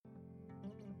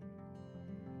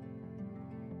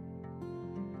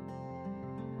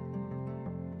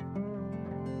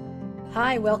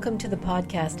Hi, welcome to the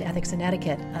podcast Ethics and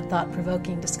Etiquette, a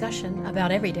thought-provoking discussion about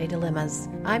everyday dilemmas.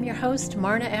 I'm your host,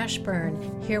 Marna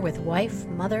Ashburn, here with wife,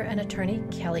 mother, and attorney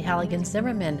Kelly Halligan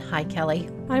Zimmerman. Hi, Kelly.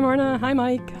 Hi, Marna. Hi,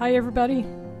 Mike. Hi, everybody.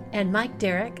 And Mike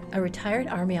Derrick, a retired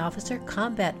Army officer,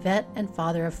 combat vet, and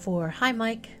father of 4. Hi,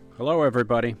 Mike. Hello,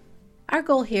 everybody. Our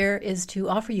goal here is to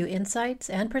offer you insights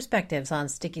and perspectives on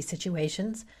sticky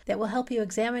situations that will help you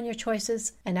examine your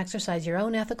choices and exercise your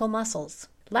own ethical muscles.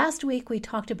 Last week, we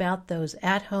talked about those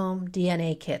at-home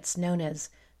DNA kits known as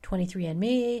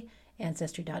 23andMe,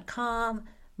 Ancestry.com,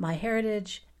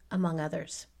 MyHeritage, among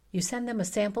others. You send them a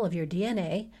sample of your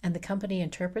DNA, and the company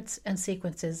interprets and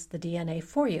sequences the DNA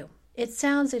for you. It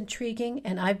sounds intriguing,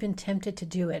 and I've been tempted to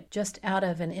do it just out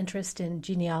of an interest in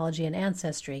genealogy and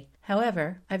ancestry.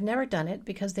 However, I've never done it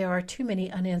because there are too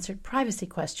many unanswered privacy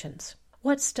questions.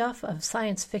 What stuff of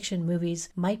science fiction movies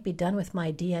might be done with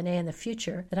my DNA in the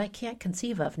future that I can't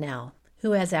conceive of now?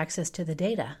 Who has access to the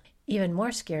data? Even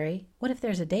more scary, what if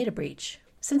there's a data breach?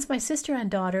 Since my sister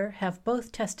and daughter have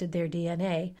both tested their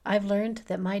DNA, I've learned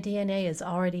that my DNA is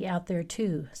already out there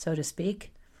too, so to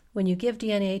speak. When you give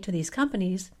DNA to these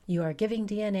companies, you are giving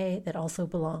DNA that also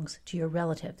belongs to your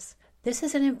relatives. This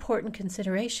is an important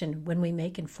consideration when we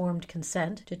make informed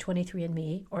consent to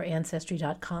 23andMe or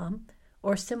Ancestry.com,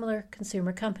 or similar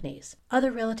consumer companies.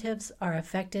 Other relatives are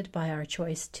affected by our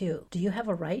choice too. Do you have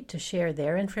a right to share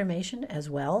their information as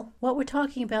well? What we're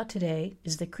talking about today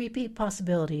is the creepy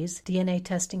possibilities DNA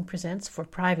testing presents for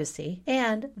privacy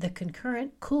and the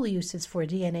concurrent cool uses for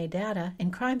DNA data in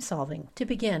crime solving. To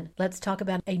begin, let's talk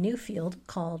about a new field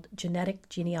called genetic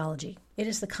genealogy. It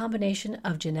is the combination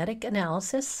of genetic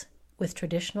analysis with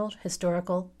traditional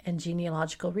historical and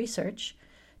genealogical research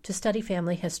to study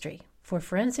family history. For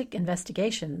forensic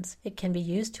investigations, it can be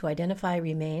used to identify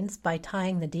remains by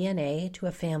tying the DNA to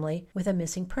a family with a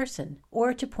missing person,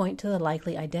 or to point to the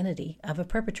likely identity of a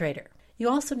perpetrator. You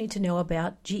also need to know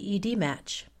about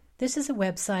GEDmatch. This is a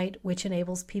website which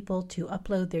enables people to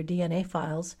upload their DNA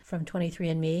files from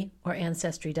 23andMe or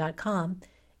Ancestry.com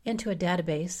into a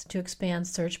database to expand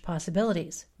search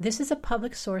possibilities. This is a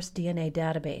public source DNA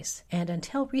database, and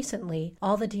until recently,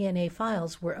 all the DNA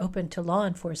files were open to law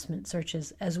enforcement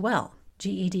searches as well.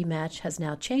 GEDmatch has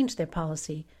now changed their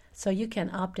policy, so you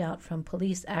can opt out from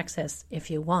police access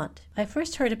if you want. I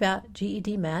first heard about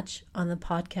GEDmatch on the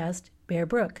podcast Bear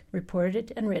Brook,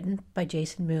 reported and written by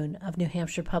Jason Moon of New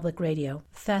Hampshire Public Radio.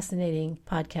 Fascinating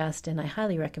podcast, and I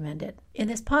highly recommend it. In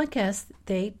this podcast,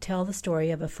 they tell the story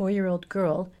of a 4-year-old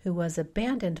girl who was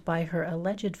abandoned by her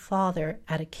alleged father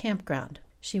at a campground.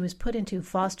 She was put into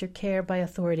foster care by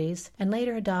authorities and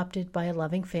later adopted by a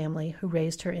loving family who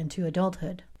raised her into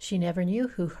adulthood. She never knew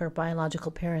who her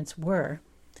biological parents were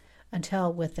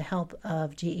until, with the help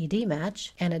of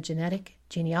GEDmatch and a genetic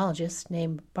genealogist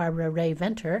named Barbara Ray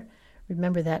Venter,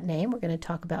 remember that name, we're going to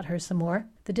talk about her some more,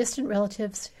 the distant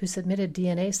relatives who submitted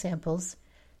DNA samples,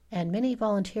 and many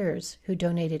volunteers who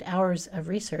donated hours of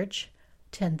research,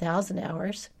 10,000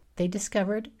 hours, they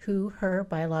discovered who her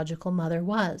biological mother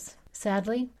was.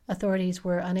 Sadly, authorities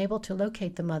were unable to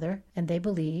locate the mother, and they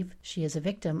believe she is a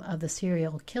victim of the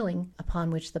serial killing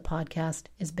upon which the podcast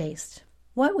is based.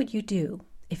 What would you do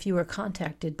if you were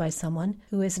contacted by someone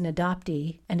who is an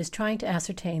adoptee and is trying to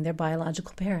ascertain their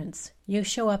biological parents? You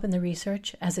show up in the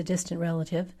research as a distant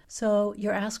relative, so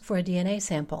you're asked for a DNA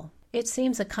sample. It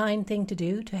seems a kind thing to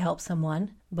do to help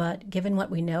someone, but given what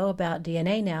we know about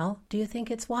DNA now, do you think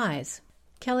it's wise?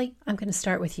 Kelly, I'm going to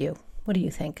start with you. What do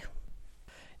you think?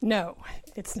 No,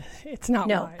 it's not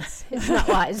wise. It's not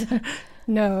wise.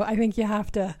 No, I think you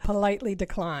have to politely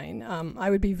decline.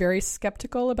 I would be very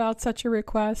skeptical about such a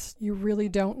request. You really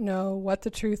don't know what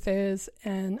the truth is,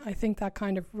 and I think that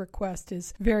kind of request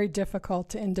is very difficult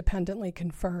to independently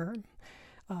confirm.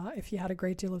 If you had a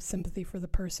great deal of sympathy for the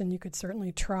person, you could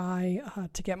certainly try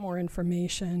to get more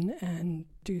information and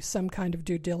do some kind of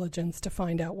due diligence to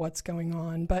find out what's going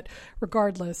on. But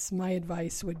regardless, my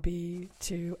advice would be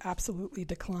to absolutely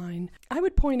decline. I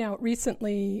would point out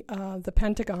recently the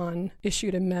Pentagon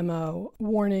issued a memo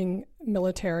warning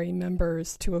military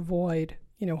members to avoid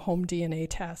home DNA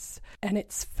tests. And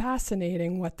it's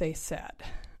fascinating what they said.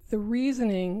 The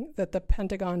reasoning that the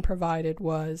Pentagon provided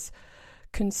was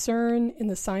concern in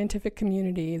the scientific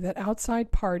community that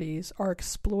outside parties are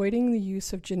exploiting the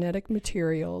use of genetic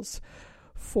materials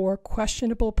for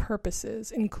questionable purposes,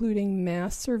 including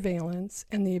mass surveillance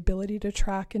and the ability to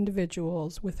track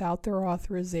individuals without their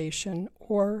authorization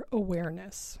or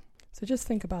awareness. So just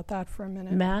think about that for a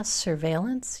minute. Mass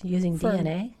surveillance using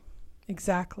DNA?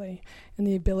 Exactly. And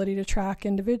the ability to track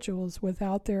individuals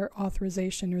without their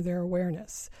authorization or their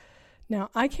awareness. Now,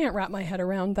 I can't wrap my head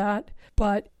around that,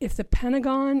 but if the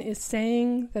Pentagon is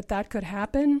saying that that could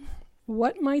happen,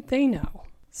 what might they know?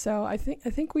 So I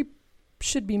think we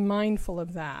should be mindful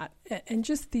of that. And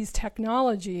just these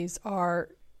technologies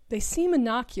they seem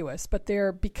innocuous, but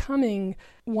they're becoming,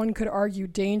 one could argue,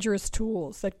 dangerous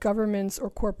tools that governments or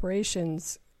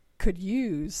corporations could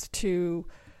use to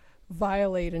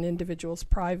violate an individual's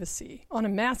privacy on a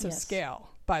massive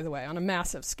scale, by the way, on a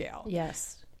massive scale.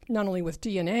 Yes. Not only with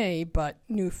DNA, but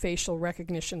new facial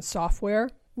recognition software,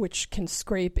 which can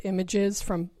scrape images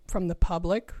from the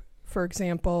public. For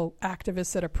example,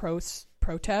 activists at a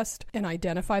protest and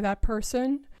identify that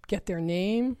person, get their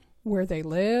name, where they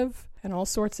live, and all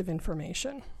sorts of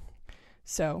information.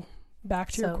 So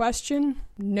back to your question,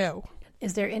 no.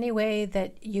 Is there any way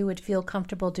that you would feel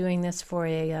comfortable doing this for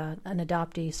an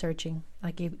adoptee searching?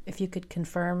 Like if you could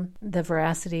confirm the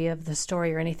veracity of the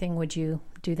story or anything, would you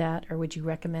do that, or would you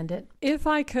recommend it? If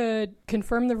I could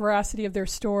confirm the veracity of their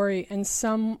story and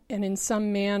in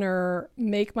some manner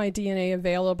make my DNA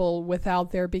available without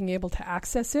their being able to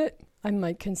access it, I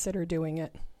might consider doing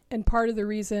it. And part of the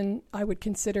reason I would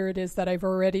consider it is that I've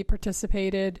already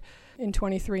participated in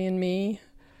 23andMe,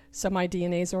 so my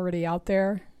DNA is already out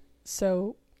there.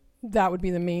 So that would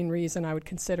be the main reason I would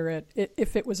consider it.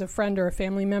 If it was a friend or a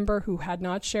family member who had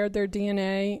not shared their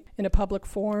DNA in a public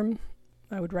forum,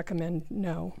 I would recommend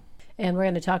no. And we're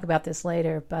going to talk about this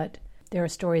later, but there are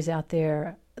stories out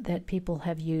there that people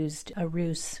have used a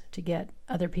ruse to get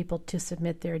other people to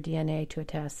submit their DNA to a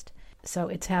test. So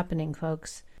it's happening,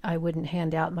 folks. I wouldn't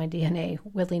hand out my DNA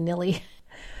willy-nilly.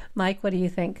 Mike, what do you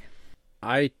think?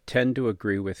 I tend to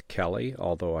agree with Kelly,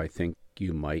 although I think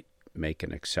you might make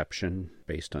an exception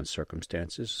based on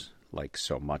circumstances, like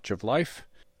so much of life.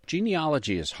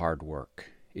 Genealogy is hard work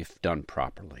if done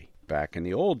properly. Back in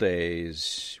the old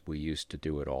days, we used to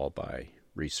do it all by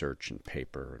research and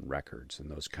paper and records and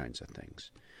those kinds of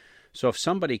things. So if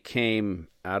somebody came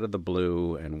out of the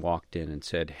blue and walked in and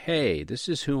said, hey, this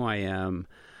is who I am,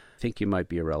 I think you might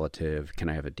be a relative, can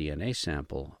I have a DNA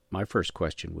sample? My first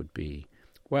question would be,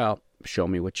 well, show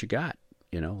me what you got.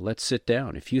 Let's sit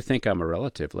down. If you think I'm a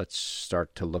relative, let's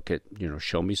start to look at,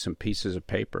 show me some pieces of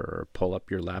paper or pull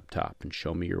up your laptop and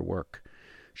show me your work.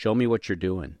 Show me what you're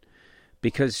doing.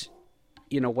 Because,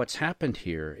 what's happened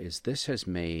here is this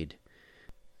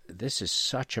is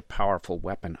such a powerful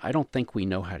weapon. I don't think we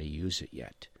know how to use it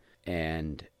yet.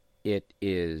 And it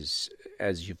is,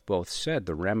 as you've both said,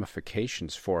 the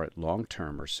ramifications for it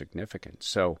long-term are significant.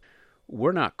 So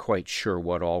we're not quite sure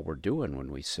what all we're doing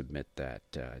when we submit that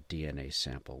DNA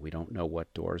sample. We don't know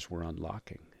what doors we're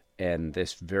unlocking. And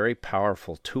this very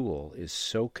powerful tool is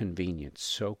so convenient,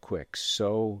 so quick,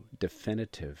 so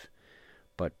definitive.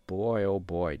 But boy, oh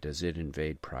boy, does it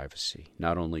invade privacy.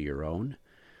 Not only your own,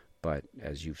 but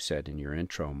as you've said in your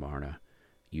intro, Marna,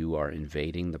 you are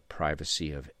invading the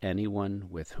privacy of anyone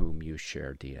with whom you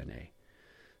share DNA.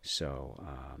 So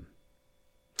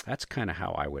that's kind of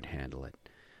how I would handle it.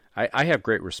 I have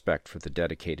great respect for the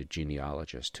dedicated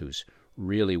genealogist who's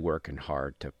really working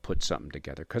hard to put something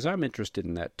together, because I'm interested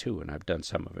in that too, and I've done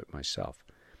some of it myself.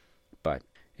 But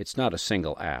it's not a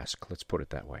single ask, let's put it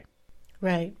that way.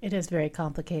 Right. It is very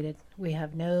complicated. We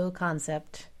have no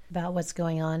concept about what's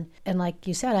going on. And like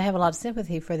you said, I have a lot of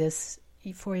sympathy for this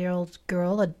 4-year-old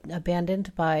girl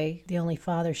abandoned by the only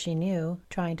father she knew,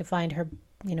 trying to find her,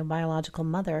 biological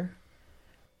mother.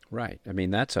 Right. I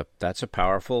mean, that's a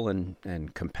powerful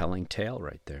and compelling tale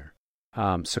right there.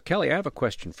 So, Kelly, I have a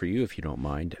question for you, if you don't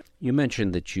mind. You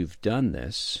mentioned that you've done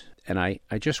this, and I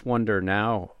just wonder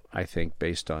now, I think,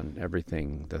 based on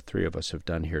everything the three of us have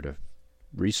done here to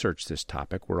research this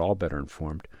topic, we're all better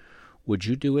informed. Would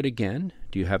you do it again?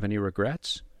 Do you have any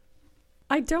regrets?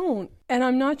 I don't, and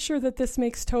I'm not sure that this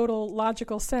makes total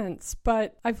logical sense,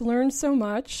 but I've learned so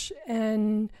much,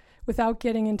 and without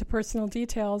getting into personal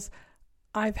details,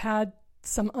 I've had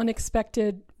some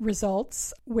unexpected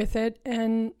results with it,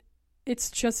 and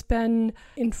it's just been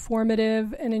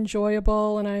informative and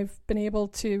enjoyable, and I've been able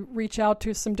to reach out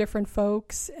to some different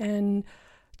folks and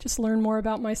just learn more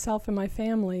about myself and my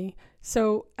family.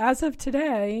 So as of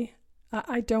today,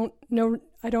 I don't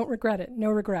regret it,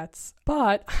 no regrets.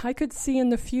 But I could see in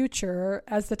the future,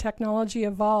 as the technology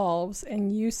evolves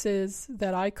and uses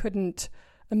that I couldn't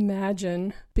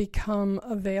imagine become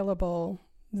available,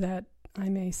 that I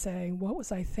may say, what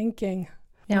was I thinking?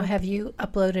 Now, have you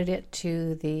uploaded it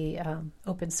to the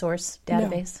open source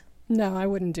database? No, I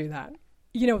wouldn't do that.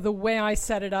 The way I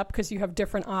set it up, because you have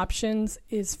different options,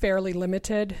 is fairly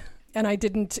limited. And I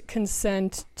didn't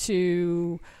consent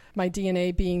to my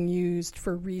DNA being used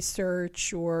for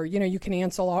research, or, you can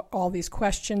answer all these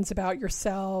questions about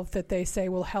yourself that they say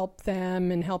will help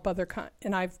them and help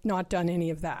and I've not done any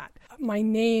of that. My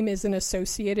name isn't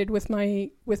associated with my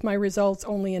results,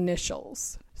 only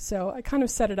initials. So I kind of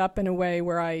set it up in a way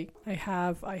where I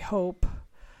hope,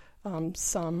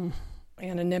 some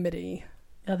anonymity.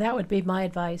 Now, that would be my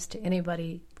advice to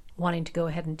anybody wanting to go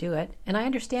ahead and do it. And I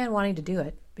understand wanting to do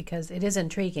it because it is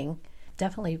intriguing.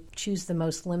 Definitely choose the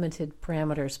most limited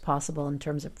parameters possible in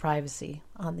terms of privacy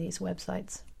on these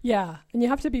websites. Yeah, and you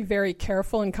have to be very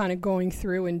careful in kind of going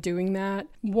through and doing that.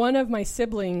 One of my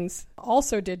siblings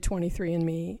also did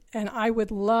 23andMe, and I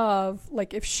would love,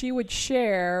 if she would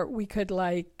share, we could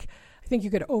I think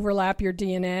you could overlap your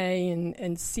DNA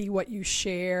and see what you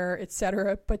share,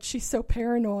 etc. But she's so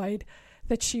paranoid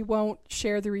that she won't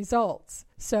share the results.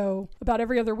 So about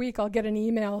every other week, I'll get an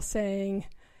email saying,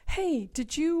 hey,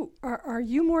 are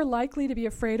you more likely to be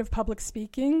afraid of public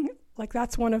speaking?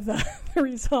 That's one of the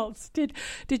results.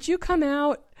 Did you come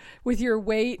out with your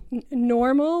weight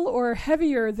normal or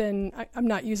heavier than, I'm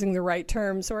not using the right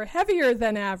terms, or heavier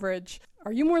than average?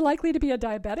 Are you more likely to be a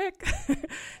diabetic?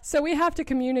 So we have to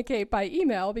communicate by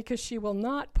email because she will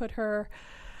not put her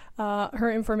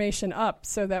information up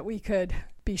so that we could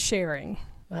be sharing.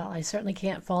 Well, I certainly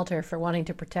can't fault her for wanting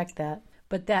to protect that.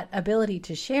 But that ability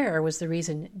to share was the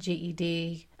reason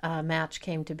GED Match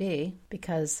came to be,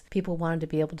 because people wanted to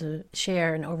be able to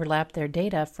share and overlap their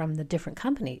data from the different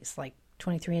companies like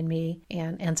 23andMe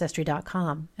and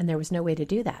Ancestry.com, and there was no way to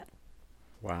do that.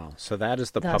 Wow. So that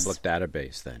is the public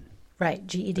database then. Right,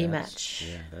 GED Match.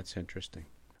 Yeah, that's interesting.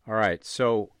 All right,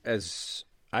 so as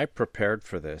I prepared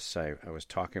for this, I was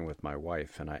talking with my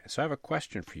wife, and so I have a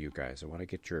question for you guys. I want to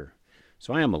get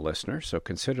so I am a listener, so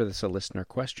consider this a listener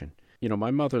question.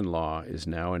 My mother-in-law is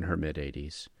now in her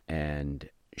mid-80s, and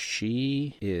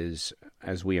she is,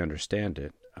 as we understand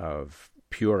it, of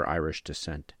pure Irish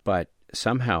descent. But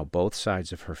somehow both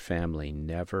sides of her family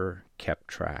never kept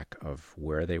track of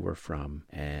where they were from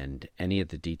and any of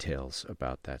the details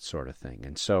about that sort of thing.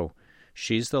 And so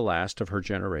she's the last of her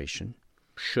generation.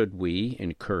 Should we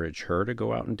encourage her to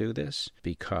go out and do this?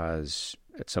 Because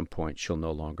at some point she'll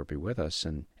no longer be with us.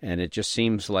 And it just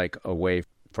seems like a way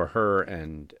for her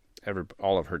and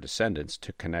all of her descendants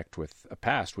to connect with a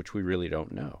past which we really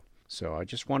don't know. So I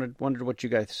just wondered what you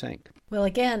guys think. Well,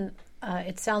 again,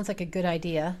 it sounds like a good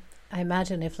idea. I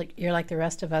imagine if you're like the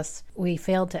rest of us, we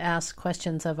failed to ask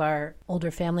questions of our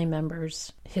older family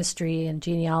members' history and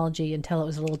genealogy until it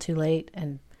was a little too late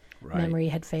and memory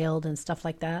had failed and stuff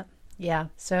like that. Yeah,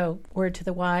 so word to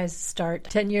the wise, start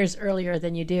 10 years earlier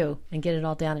than you do and get it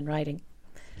all down in writing.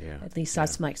 Yeah, at least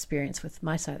that's my experience with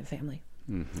my side of the family.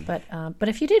 Mm-hmm. But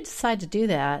if you did decide to do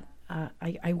that,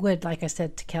 I would, like I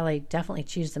said to Kelly, definitely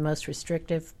choose the most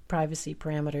restrictive privacy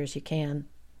parameters you can.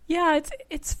 Yeah,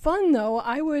 it's fun though.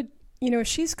 I would, if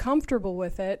she's comfortable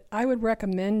with it, I would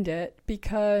recommend it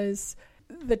because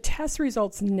the test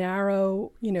results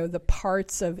narrow, the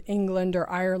parts of England or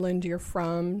Ireland you're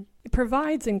from. It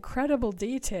provides incredible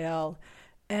detail.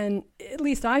 And at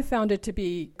least I found it to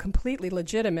be completely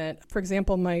legitimate. For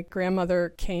example, my grandmother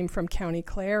came from County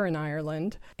Clare in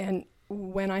Ireland. And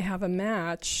when I have a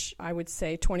match, I would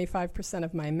say 25%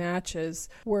 of my matches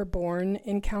were born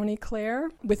in County Clare,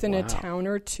 within a town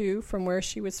or two from where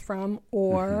she was from.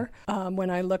 Or when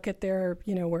I look at their,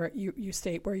 where you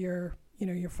state where your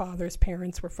father's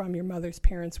parents were from, your mother's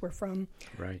parents were from,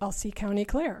 I'll see County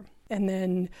Clare. And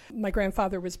then my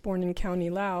grandfather was born in County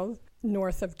Louth,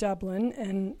 north of Dublin,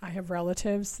 and I have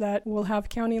relatives that will have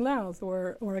County Louth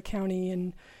or a county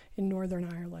in Northern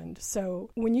Ireland. So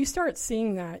when you start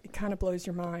seeing that, it kind of blows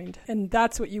your mind. And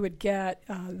that's what you would get,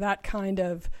 that kind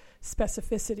of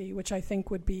specificity, which I think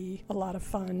would be a lot of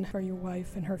fun for your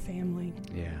wife and her family.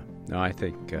 Yeah. No, I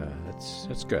think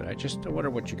that's good. I wonder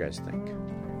what you guys think.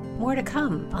 More to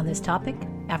come on this topic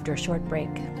after a short break.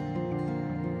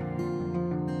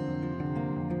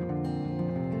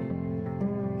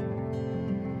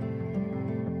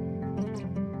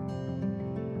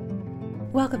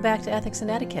 Welcome back to Ethics and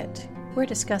Etiquette. We're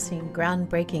discussing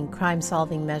groundbreaking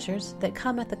crime-solving measures that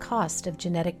come at the cost of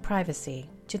genetic privacy.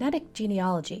 Genetic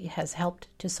genealogy has helped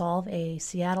to solve a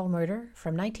Seattle murder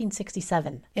from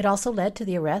 1967. It also led to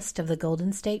the arrest of the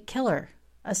Golden State Killer,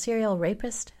 a serial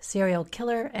rapist, serial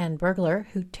killer, and burglar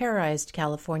who terrorized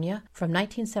California from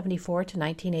 1974 to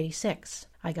 1986.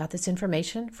 I got this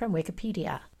information from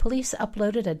Wikipedia. Police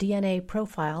uploaded a DNA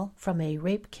profile from a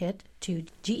rape kit to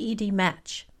GED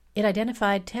Match. It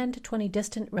identified 10 to 20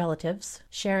 distant relatives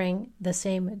sharing the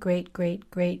same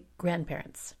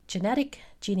great-great-great-grandparents. Genetic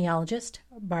genealogist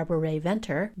Barbara Ray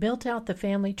Venter built out the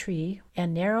family tree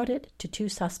and narrowed it to 2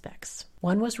 suspects.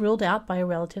 One was ruled out by a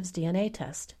relative's DNA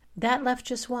test. That left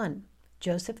just one,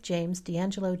 Joseph James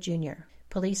D'Angelo Jr.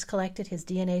 Police collected his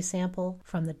DNA sample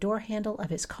from the door handle of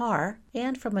his car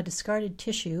and from a discarded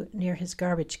tissue near his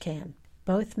garbage can.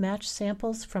 Both matched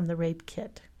samples from the rape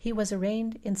kit. He was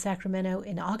arraigned in Sacramento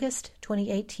in August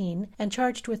 2018 and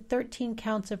charged with 13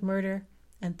 counts of murder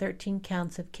and 13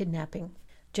 counts of kidnapping.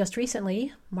 Just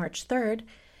recently, March 3rd,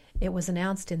 it was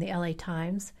announced in the LA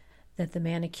Times that the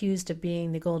man accused of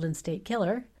being the Golden State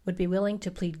Killer would be willing to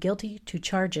plead guilty to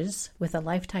charges with a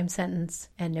lifetime sentence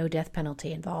and no death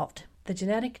penalty involved. The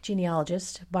genetic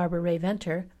genealogist, Barbara Ray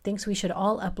Venter, thinks we should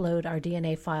all upload our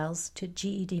DNA files to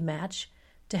GED Match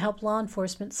to help law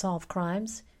enforcement solve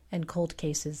crimes and cold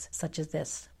cases such as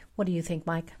this. What do you think,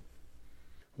 Mike?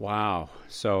 Wow.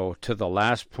 So to the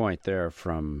last point there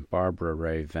from Barbara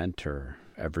Ray Venter,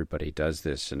 everybody does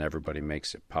this and everybody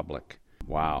makes it public.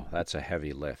 Wow, that's a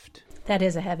heavy lift. That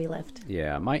is a heavy lift.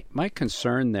 Yeah, my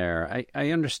concern there,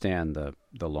 I understand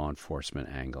the law enforcement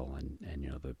angle and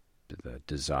the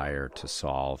desire to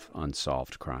solve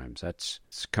unsolved crimes. It's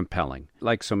compelling.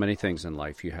 Like so many things in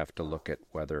life, you have to look at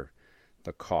whether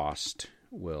the cost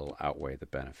will outweigh the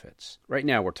benefits. Right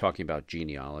now we're talking about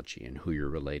genealogy and who you're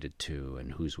related to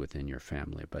and who's within your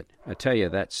family. But I tell you,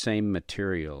 that same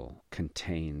material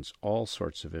contains all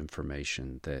sorts of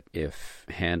information that if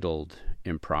handled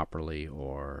improperly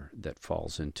or that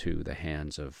falls into the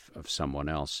hands of someone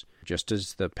else, just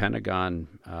as the Pentagon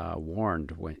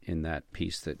warned in that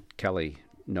piece that Kelly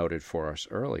noted for us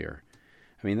earlier,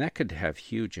 I mean, that could have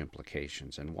huge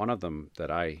implications. And one of them that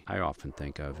I often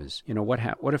think of is,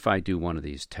 what if I do one of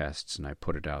these tests and I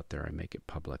put it out there, I make it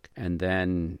public, and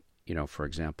then, for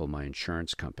example, my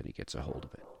insurance company gets a hold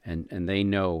of it. And they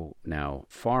know now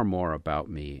far more about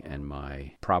me and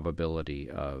my probability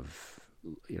of,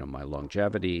 my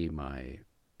longevity, my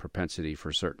propensity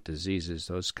for certain diseases,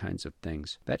 those kinds of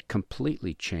things. That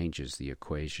completely changes the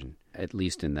equation, at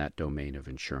least in that domain of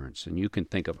insurance. And you can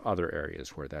think of other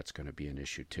areas where that's going to be an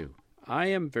issue too. I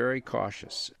am very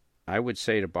cautious. I would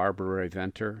say to Barbara Ray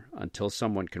Venter, until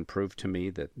someone can prove to me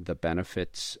that the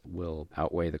benefits will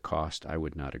outweigh the cost, I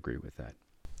would not agree with that.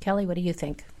 Kelly, what do you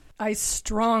think? I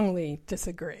strongly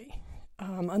disagree.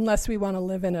 Unless we want to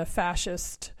live in a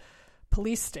fascist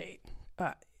police state,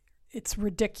 it's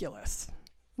ridiculous.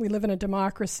 We live in a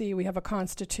democracy. We have a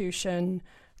constitution.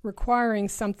 Requiring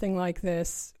something like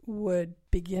this would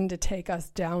begin to take us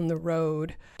down the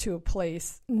road to a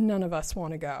place none of us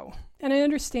want to go. And I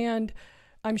understand,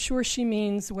 I'm sure she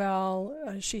means well.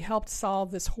 She helped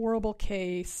solve this horrible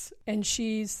case, and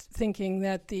she's thinking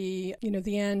that the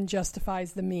end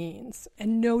justifies the means.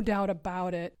 And no doubt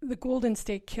about it, the Golden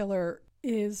State Killer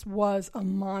was a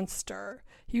monster.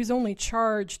 He was only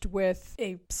charged with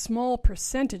a small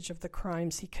percentage of the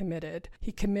crimes he committed.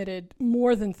 He committed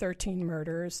more than 13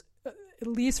 murders. At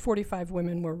least 45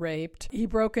 women were raped. He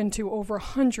broke into over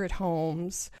 100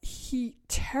 homes. He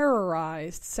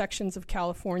terrorized sections of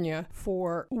California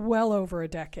for well over a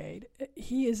decade.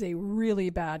 He is a really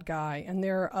bad guy, and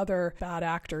there are other bad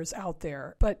actors out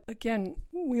there. But again,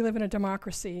 we live in a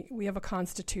democracy. We have a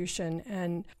constitution,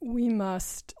 and we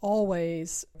must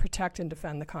always protect and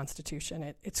defend the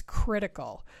Constitution. It's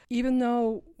critical, even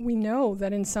though we know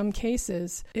that in some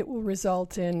cases it will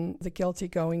result in the guilty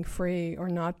going free or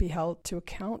not be held to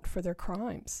account for their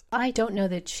crimes. I don't know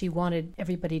that she wanted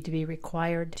everybody to be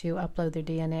required to upload their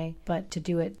DNA, but to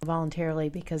do it voluntarily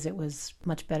because it was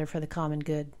much better for the common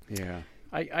good. Yeah.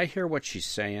 I hear what she's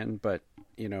saying, but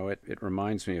it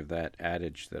reminds me of that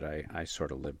adage that I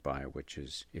sort of live by, which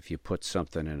is if you put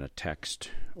something in a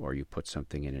text or you put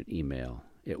something in an email,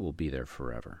 it will be there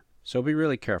forever. So be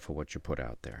really careful what you put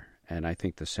out there. And I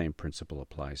think the same principle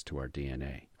applies to our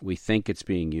DNA. We think it's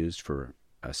being used for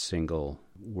a single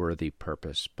worthy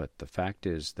purpose, but the fact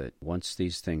is that once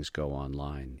these things go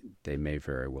online, they may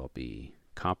very well be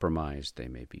compromised, they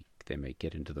may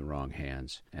get into the wrong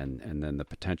hands, and then the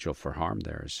potential for harm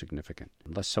there is significant.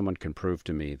 Unless someone can prove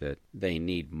to me that they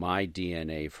need my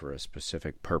DNA for a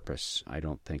specific purpose, I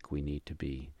don't think we need to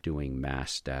be doing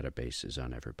mass databases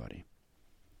on everybody.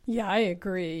 Yeah, I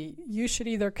agree. You should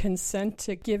either consent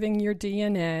to giving your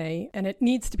DNA, and it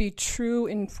needs to be true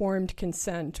informed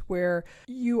consent where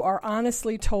you are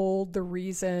honestly told the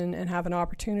reason and have an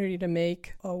opportunity to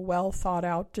make a well thought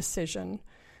out decision.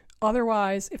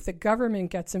 Otherwise, if the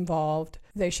government gets involved,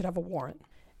 they should have a warrant.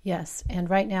 Yes, and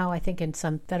right now I think in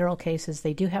some federal cases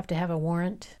they do have to have a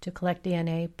warrant to collect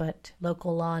DNA, but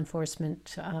local law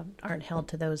enforcement aren't held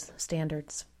to those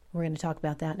standards. We're going to talk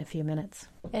about that in a few minutes.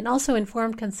 And also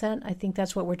informed consent, I think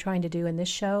that's what we're trying to do in this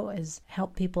show, is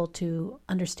help people to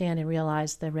understand and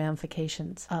realize the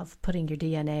ramifications of putting your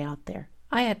DNA out there.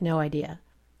 I had no idea.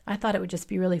 I thought it would just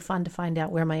be really fun to find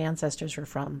out where my ancestors were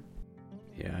from.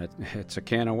 Yeah, it's a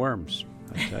can of worms,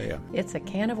 I tell you. It's a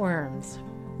can of worms.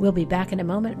 We'll be back in a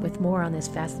moment with more on this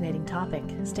fascinating topic.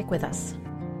 Stick with us.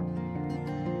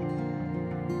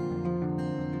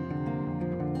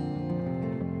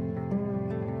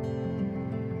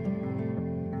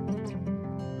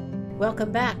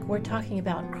 Welcome back. We're talking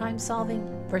about crime solving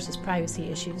versus privacy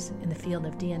issues in the field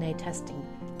of DNA testing.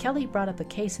 Kelly brought up a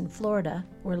case in Florida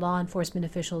where law enforcement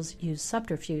officials used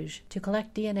subterfuge to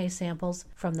collect DNA samples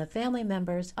from the family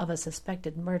members of a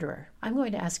suspected murderer. I'm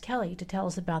going to ask Kelly to tell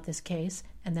us about this case,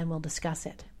 and then we'll discuss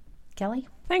it. Kelly?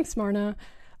 Thanks, Marna.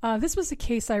 This was a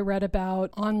case I read about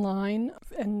online,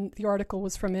 and the article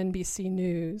was from NBC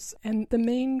News. And the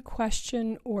main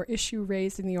question or issue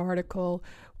raised in the article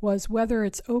was whether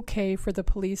it's okay for the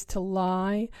police to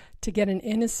lie to get an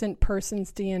innocent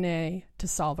person's DNA to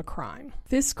solve a crime.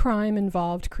 This crime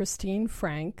involved Christine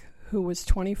Frank, who was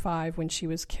 25 when she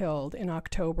was killed in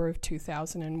October of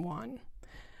 2001.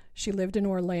 She lived in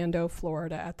Orlando,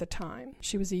 Florida at the time.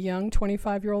 She was a young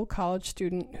 25-year-old college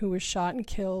student who was shot and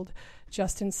killed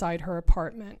just inside her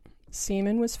apartment.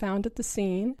 Semen was found at the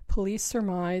scene. Police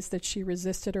surmised that she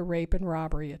resisted a rape and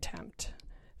robbery attempt.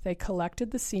 They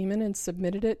collected the semen and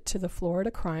submitted it to the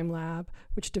Florida Crime Lab,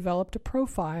 which developed a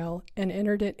profile and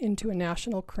entered it into a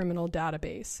national criminal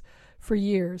database. For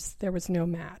years, there was no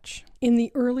match. In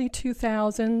the early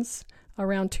 2000s,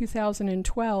 around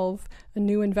 2012, a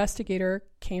new investigator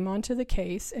came onto the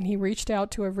case, and he reached out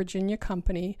to a Virginia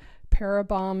company,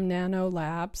 Parabon Nano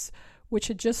Labs, which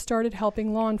had just started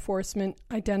helping law enforcement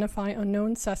identify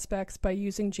unknown suspects by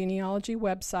using genealogy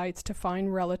websites to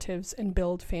find relatives and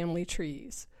build family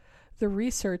trees. The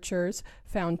researchers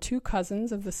found two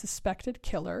cousins of the suspected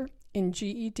killer in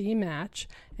GED match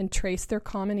and traced their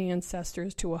common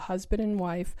ancestors to a husband and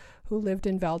wife who lived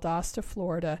in Valdosta,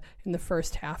 Florida in the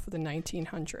first half of the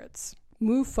 1900s.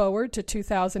 Move forward to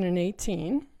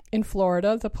 2018. In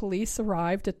Florida, the police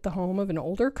arrived at the home of an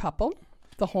older couple,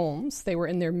 the Holmes. They were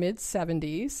in their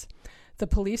mid-70s. The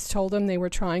police told them they were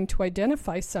trying to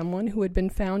identify someone who had been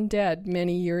found dead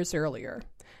many years earlier.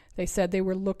 They said they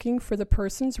were looking for the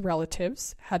person's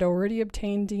relatives, had already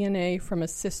obtained DNA from a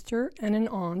sister and an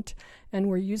aunt, and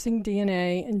were using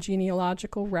DNA and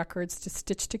genealogical records to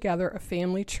stitch together a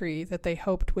family tree that they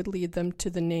hoped would lead them to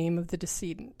the name of the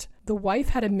decedent. The wife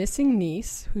had a missing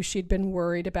niece who she'd been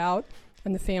worried about,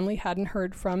 and the family hadn't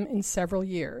heard from in several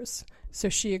years, so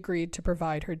she agreed to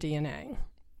provide her DNA.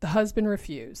 The husband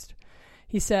refused.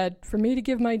 He said, "For me to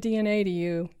give my DNA to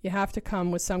you, you have to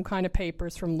come with some kind of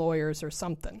papers from lawyers or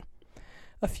something."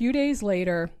 A few days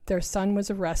later, their son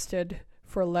was arrested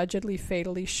for allegedly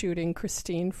fatally shooting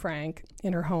Christine Frank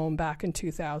in her home back in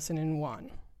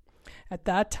 2001. At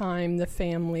that time, the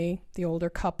family, the older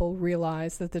couple,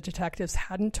 realized that the detectives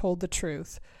hadn't told the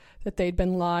truth, that they'd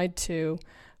been lied to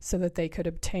so that they could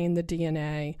obtain the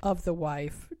DNA of the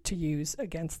wife to use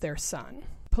against their son.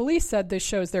 Police said this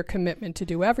shows their commitment to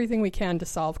do everything we can to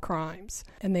solve crimes.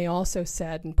 And they also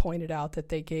said and pointed out that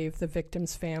they gave the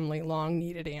victim's family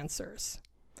long-needed answers.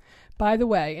 By the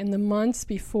way, in the months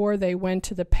before they went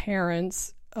to the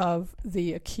parents of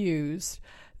the accused,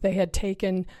 they had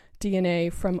taken DNA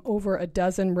from over a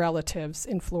dozen relatives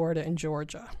in Florida and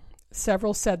Georgia.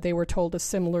 Several said they were told a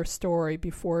similar story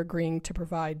before agreeing to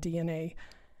provide DNA.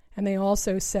 And they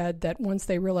also said that once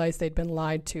they realized they'd been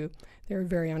lied to, they were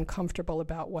very uncomfortable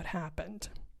about what happened.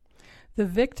 The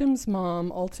victim's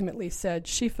mom ultimately said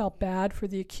she felt bad for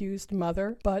the accused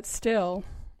mother, but still,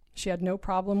 she had no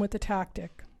problem with the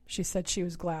tactic. She said she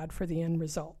was glad for the end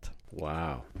result.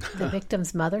 Wow. The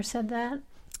victim's mother said that?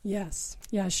 Yes.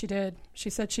 Yeah, she did. She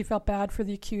said she felt bad for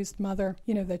the accused mother,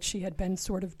 that she had been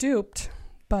sort of duped,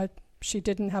 but she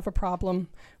didn't have a problem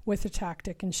with the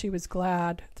tactic, and she was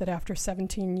glad that after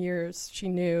 17 years, she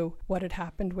knew what had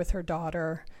happened with her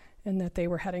daughter and that they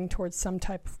were heading towards some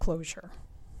type of closure.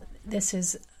 This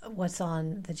is what's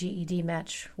on the GED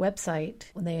Match website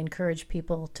when they encourage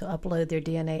people to upload their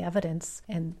DNA evidence,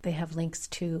 and they have links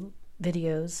to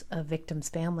videos of victims'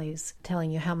 families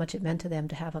telling you how much it meant to them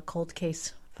to have a cold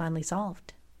case finally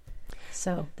solved.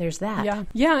 So there's that.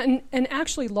 Yeah, and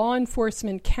actually law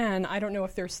enforcement can, I don't know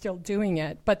if they're still doing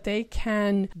it, but they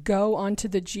can go onto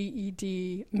the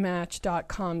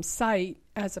GEDmatch.com site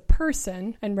as a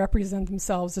person and represent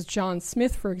themselves as John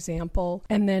Smith, for example,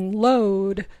 and then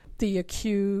load the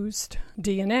accused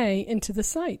DNA into the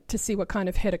site to see what kind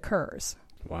of hit occurs.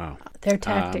 Wow. Their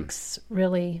tactics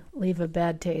really leave a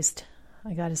bad taste,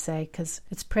 I got to say, because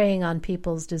it's preying on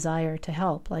people's desire to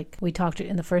help. Like we talked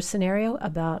in the first scenario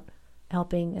about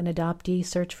helping an adoptee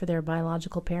search for their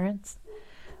biological parents.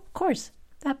 Of course,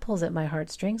 that pulls at my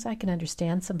heartstrings. I can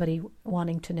understand somebody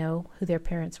wanting to know who their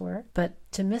parents were. But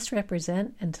to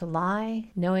misrepresent and to lie,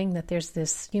 knowing that there's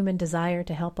this human desire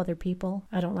to help other people,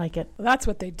 I don't like it. Well, that's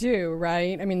what they do,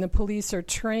 right? I mean, the police are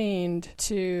trained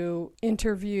to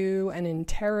interview and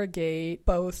interrogate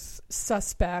both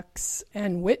suspects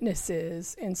and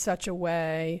witnesses in such a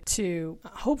way to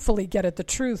hopefully get at the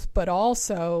truth, but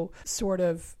also sort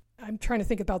of, I'm trying to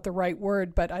think about the right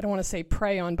word, but I don't want to say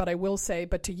prey on, but I will say,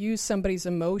 but to use somebody's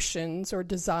emotions or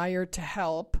desire to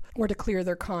help or to clear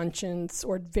their conscience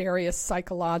or various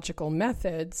psychological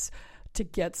methods to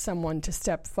get someone to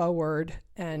step forward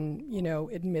and,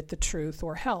 admit the truth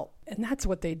or help. And that's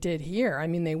what they did here. I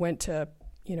mean, they went to,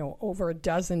 over a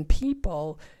dozen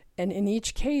people, and in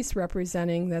each case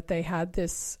representing that they had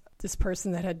this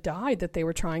person that had died that they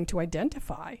were trying to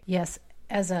identify. Yes,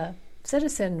 as a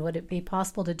citizen, would it be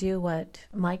possible to do what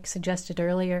Mike suggested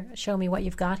earlier? Show me what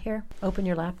you've got here. Open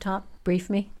your laptop. Brief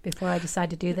me before I decide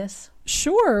to do this.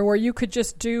 Sure. Or you could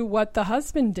just do what the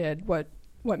husband did, what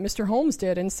Mr. Holmes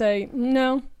did, and say,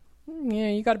 no,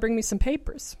 you got to bring me some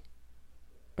papers.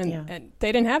 And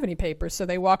they didn't have any papers, so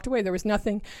they walked away. There was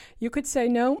nothing. You could say,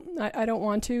 no, I don't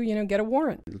want to, get a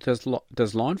warrant.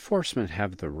 Does law enforcement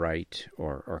have the right,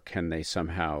 or can they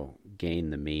somehow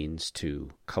gain the means to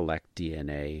collect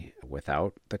DNA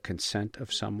without the consent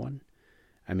of someone?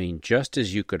 I mean, just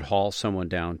as you could haul someone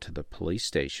down to the police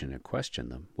station and question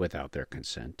them without their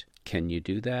consent, can you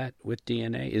do that with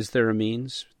DNA? Is there a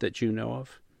means that you know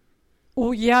of?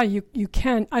 Well, yeah, you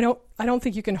can. I don't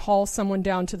think you can haul someone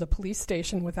down to the police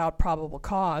station without probable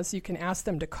cause. You can ask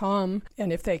them to come,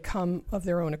 and if they come of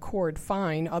their own accord,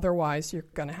 fine. Otherwise, you're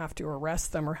going to have to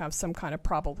arrest them or have some kind of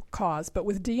probable cause. But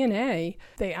with DNA,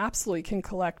 they absolutely can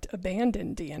collect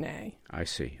abandoned DNA. I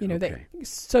see. Okay.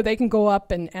 So they can go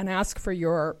up and ask for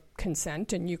your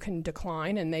consent, and you can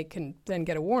decline, and they can then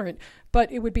get a warrant.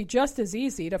 But it would be just as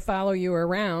easy to follow you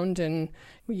around, and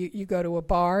you go to a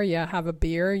bar, you have a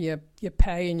beer, you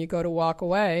pay, and you go to walk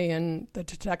away, and the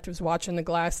detective's watching the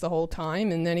glass the whole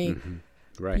time, and then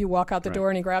you walk out the door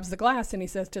and he grabs the glass and he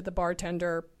says to the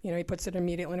bartender, he puts it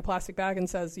immediately in a plastic bag and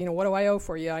says, what do I owe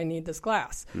for you? I need this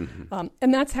glass. Mm-hmm.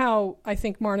 And that's how I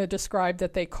think Marna described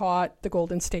that they caught the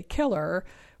Golden State Killer.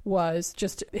 Was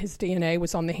just his DNA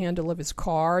was on the handle of his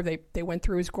car. They went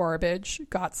through his garbage,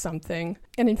 got something.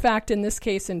 And in fact, in this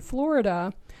case in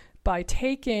Florida, by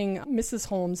taking Mrs.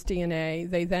 Holmes' DNA,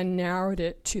 they then narrowed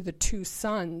it to the two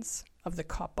sons of the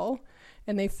couple.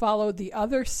 And they followed the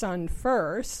other son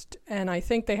first. And I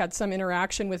think they had some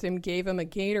interaction with him, gave him a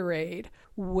Gatorade,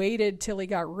 waited till he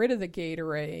got rid of the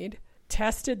Gatorade,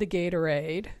 tested the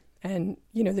Gatorade. And,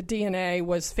 the DNA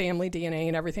was family DNA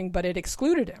and everything, but it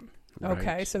excluded him.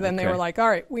 Okay, right. So then they were like, all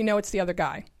right, we know it's the other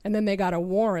guy. And then they got a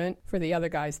warrant for the other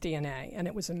guy's DNA, and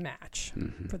it was a match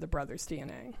for the brother's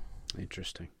DNA.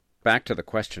 Interesting. Back to the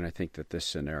question I think that this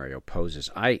scenario poses.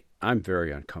 I'm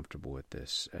very uncomfortable with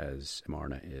this, as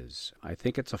Marna is. I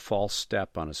think it's a false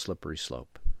step on a slippery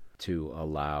slope to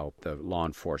allow the law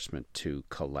enforcement to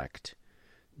collect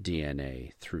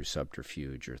DNA through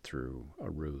subterfuge or through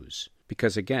a ruse.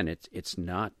 Because, again, it's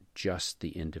not just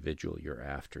the individual you're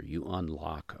after. You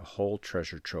unlock a whole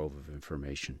treasure trove of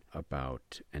information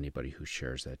about anybody who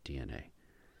shares that DNA.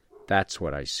 That's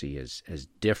what I see as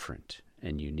different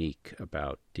and unique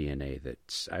about DNA.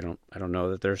 That's I don't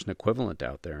know that there's an equivalent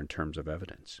out there in terms of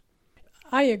evidence.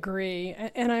 I agree.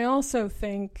 And I also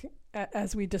think,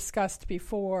 as we discussed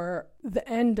before, the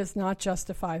end does not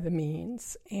justify the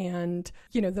means. And,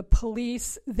 the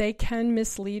police, they can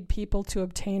mislead people to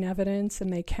obtain evidence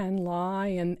and they can lie.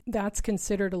 And that's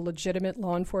considered a legitimate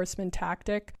law enforcement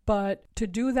tactic. But to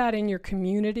do that in your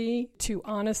community to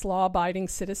honest, law-abiding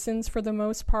citizens, for the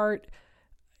most part,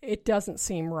 it doesn't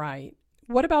seem right.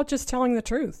 What about just telling the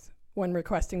truth when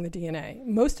requesting the DNA?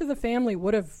 Most of the family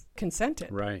would have consented.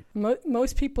 Right.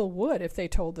 Most people would if they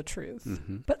told the truth.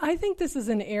 Mm-hmm. But I think this is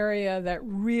an area that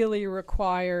really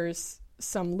requires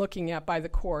some looking at by the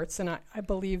courts, and I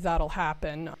believe that'll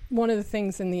happen. One of the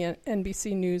things in the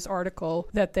NBC News article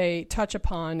that they touch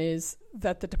upon is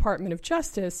that the Department of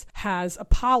Justice has a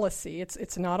policy.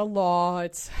 It's not a law,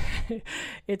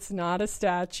 it's not a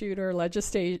statute or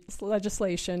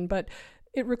legislation, but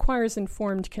it requires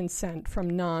informed consent from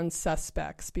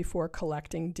non-suspects before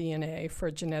collecting DNA for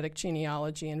genetic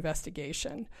genealogy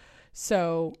investigation.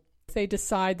 So if they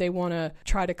decide they want to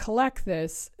try to collect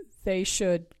this, they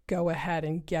should go ahead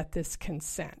and get this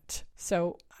consent.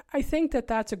 So I think that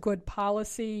that's a good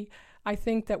policy. I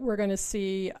think that we're going to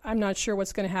see, I'm not sure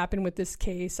what's going to happen with this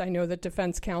case. I know that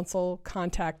defense counsel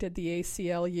contacted the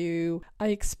ACLU. I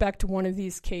expect one of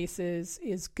these cases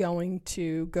is going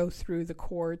to go through the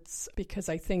courts because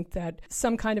I think that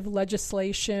some kind of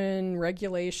legislation,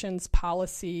 regulations,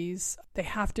 policies, they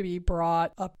have to be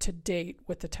brought up to date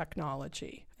with the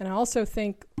technology. And I also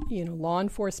think, law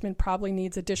enforcement probably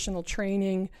needs additional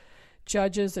training.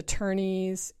 Judges,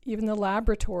 attorneys, even the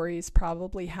laboratories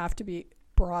probably have to be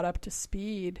brought up to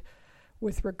speed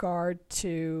with regard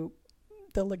to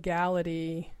the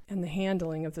legality and the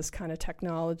handling of this kind of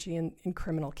technology in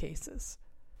criminal cases.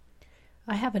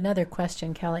 I have another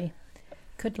question, Kelly.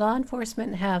 Could law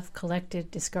enforcement have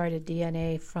collected discarded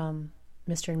DNA from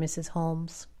Mr. and Mrs.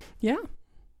 Holmes? Yeah,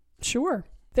 sure.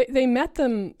 They met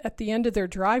them at the end of their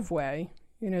driveway.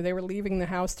 They were leaving the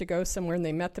house to go somewhere, and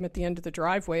they met them at the end of the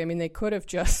driveway. I mean, they could have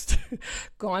just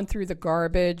gone through the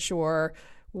garbage or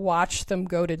watched them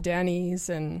go to Denny's,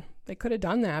 and they could have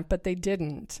done that, but they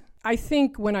didn't. I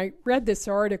think when I read this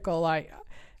article, I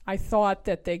thought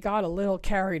that they got a little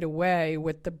carried away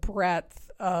with the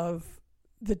breadth of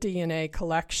the DNA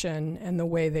collection and the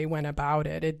way they went about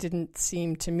it. It didn't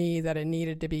seem to me that it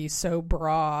needed to be so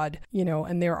broad,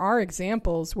 and there are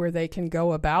examples where they can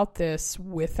go about this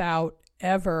without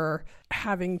ever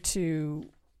having to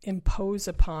impose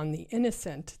upon the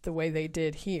innocent the way they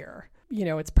did here.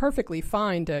 It's perfectly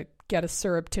fine to get a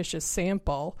surreptitious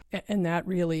sample, and that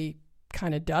really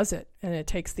kind of does it. And it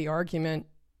takes the argument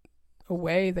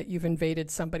away that you've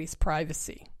invaded somebody's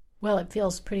privacy. Well, it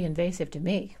feels pretty invasive to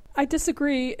me. I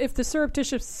disagree. If the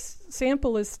surreptitious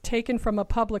sample is taken from a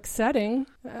public setting,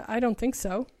 I don't think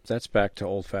so. That's back to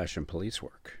old-fashioned police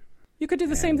work. You could do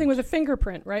the same thing with a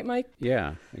fingerprint, right, Mike?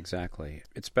 Yeah, exactly.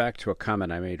 It's back to a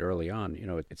comment I made early on.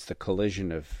 It's the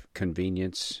collision of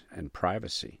convenience and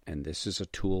privacy. And this is a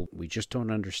tool, we just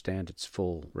don't understand its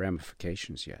full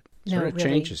ramifications yet. No, sort of really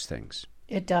changes things.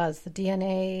 It does. The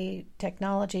DNA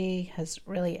technology has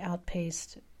really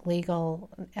outpaced legal,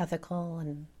 ethical,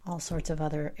 and all sorts of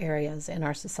other areas in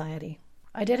our society.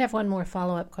 I did have one more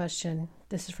follow-up question.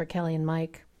 This is for Kelly and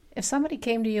Mike. If somebody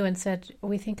came to you and said,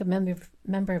 we think a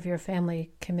member of your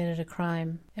family committed a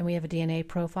crime and we have a DNA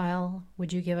profile,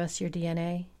 would you give us your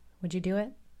DNA? Would you do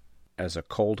it? As a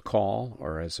cold call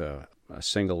or as a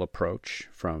single approach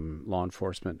from law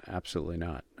enforcement? Absolutely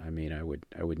not. I mean, I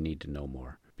would need to know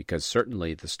more, because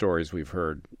certainly the stories we've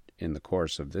heard in the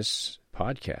course of this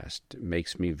podcast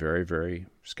makes me very, very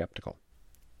skeptical.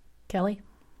 Kelly?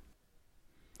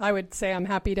 I would say I'm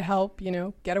happy to help,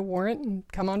 get a warrant and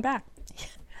come on back.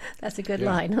 That's a good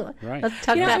line. Right. Let's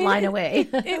tuck that line away.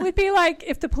 It would be like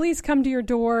if the police come to your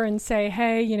door and say,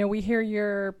 hey, we hear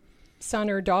your son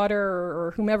or daughter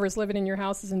or whomever's living in your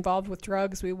house is involved with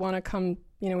drugs. We want to come,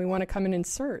 in and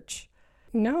search.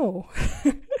 No.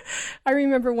 I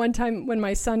remember one time when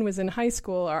my son was in high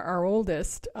school, our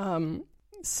oldest,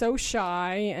 so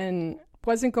shy and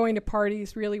wasn't going to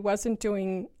parties, really wasn't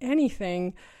doing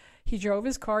anything. He drove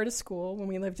his car to school when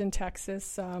we lived in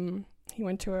Texas. He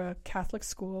went to a Catholic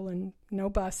school and no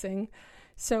busing.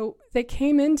 So they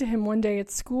came into him one day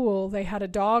at school. They had a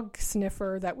dog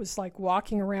sniffer that was like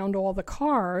walking around all the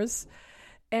cars.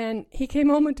 And he came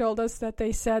home and told us that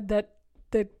they said that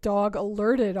the dog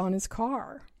alerted on his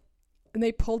car. And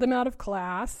they pulled him out of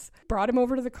class, brought him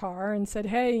over to the car and said,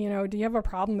 hey, do you have a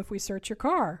problem if we search your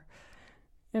car?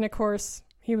 And of course,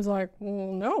 he was like,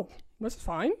 well, no, this is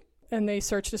fine. And they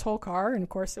searched his whole car, and of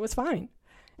course it was fine.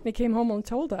 And they came home and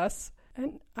told us,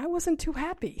 and I wasn't too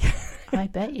happy. I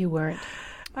bet you weren't.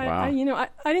 Wow. I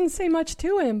didn't say much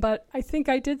to him, but I think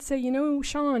I did say,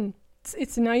 Sean,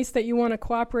 it's nice that you want to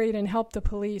cooperate and help the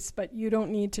police, but you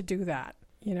don't need to do that.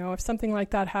 If something like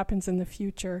that happens in the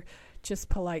future, just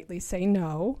politely say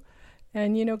no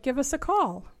and, give us a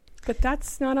call. But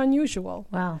that's not unusual.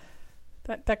 Wow.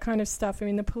 That kind of stuff. I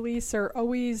mean, the police are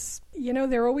always,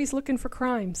 they're always looking for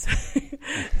crimes.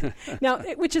 Now,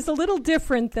 which is a little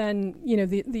different than,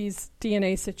 these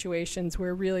DNA situations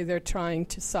where really they're trying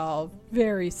to solve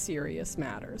very serious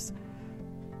matters.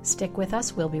 Stick with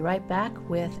us. We'll be right back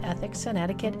with Ethics and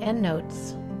Etiquette and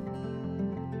Notes.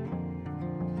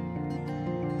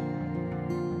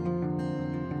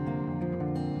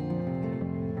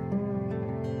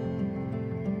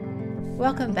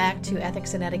 Welcome back to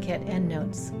Ethics and Etiquette and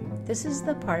Notes. This is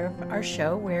the part of our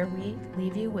show where we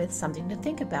leave you with something to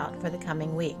think about for the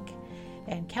coming week.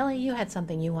 And Kelly, you had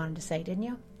something you wanted to say, didn't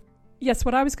you? Yes,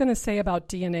 what I was going to say about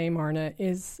DNA, Marna,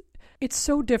 is it's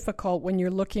so difficult when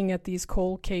you're looking at these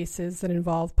cold cases that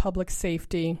involve public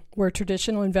safety, where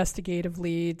traditional investigative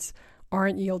leads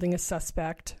aren't yielding a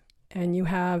suspect, and you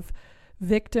have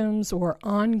victims or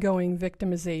ongoing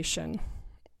victimization.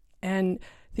 And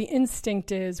the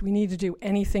instinct is we need to do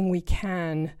anything we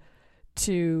can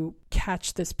to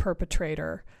catch this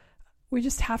perpetrator. We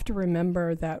just have to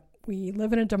remember that we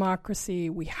live in a democracy,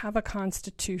 we have a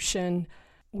constitution,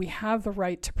 we have the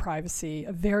right to privacy,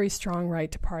 a very strong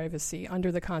right to privacy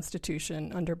under the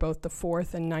Constitution, under both the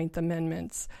Fourth and Ninth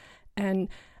Amendments. And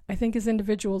I think as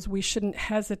individuals, we shouldn't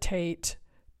hesitate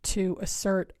to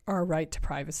assert our right to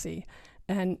privacy.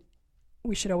 And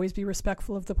we should always be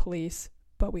respectful of the police,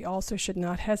 but we also should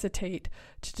not hesitate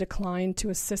to decline to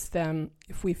assist them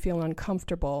if we feel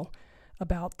uncomfortable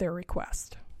about their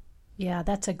request. Yeah,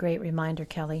 that's a great reminder,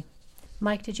 Kelly.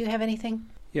 Mike, did you have anything?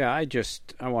 Yeah, I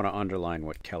want to underline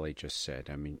what Kelly just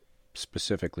said. I mean,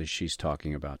 specifically, she's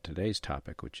talking about today's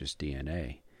topic, which is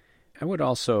DNA. I would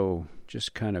also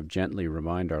just kind of gently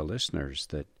remind our listeners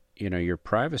that, your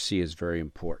privacy is very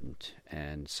important,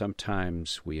 and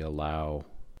sometimes we allow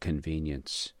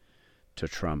convenience to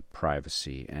trump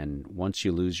privacy. And once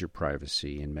you lose your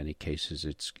privacy, in many cases,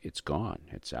 it's gone.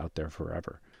 It's out there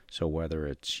forever. So whether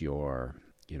it's your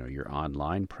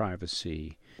online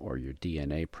privacy or your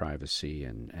DNA privacy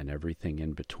and everything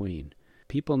in between,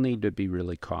 people need to be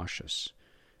really cautious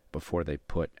before they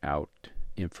put out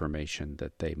information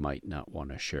that they might not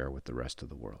want to share with the rest of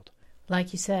the world.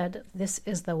 Like you said, this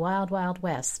is the wild, wild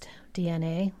west,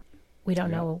 DNA. We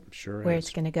don't know where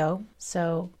it's going to go.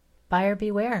 So buyer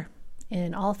beware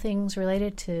in all things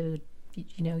related to,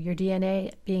 your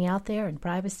DNA being out there and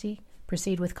privacy.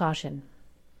 Proceed with caution.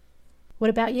 What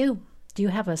about you? Do you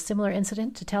have a similar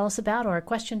incident to tell us about or a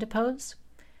question to pose?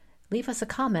 Leave us a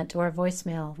comment or a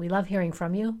voicemail. We love hearing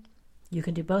from you. You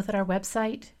can do both at our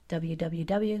website,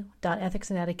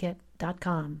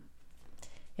 www.ethicsandetiquette.com.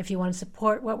 If you want to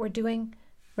support what we're doing,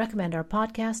 recommend our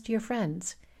podcast to your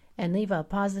friends and leave a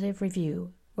positive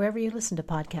review wherever you listen to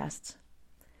podcasts.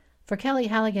 For Kelly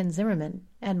Halligan Zimmerman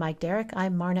and Mike Derrick,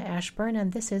 I'm Marna Ashburn,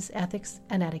 and this is Ethics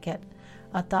and Etiquette,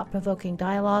 a thought-provoking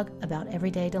dialogue about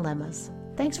everyday dilemmas.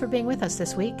 Thanks for being with us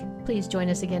this week. Please join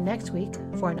us again next week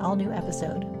for an all-new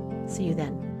episode. See you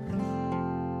then.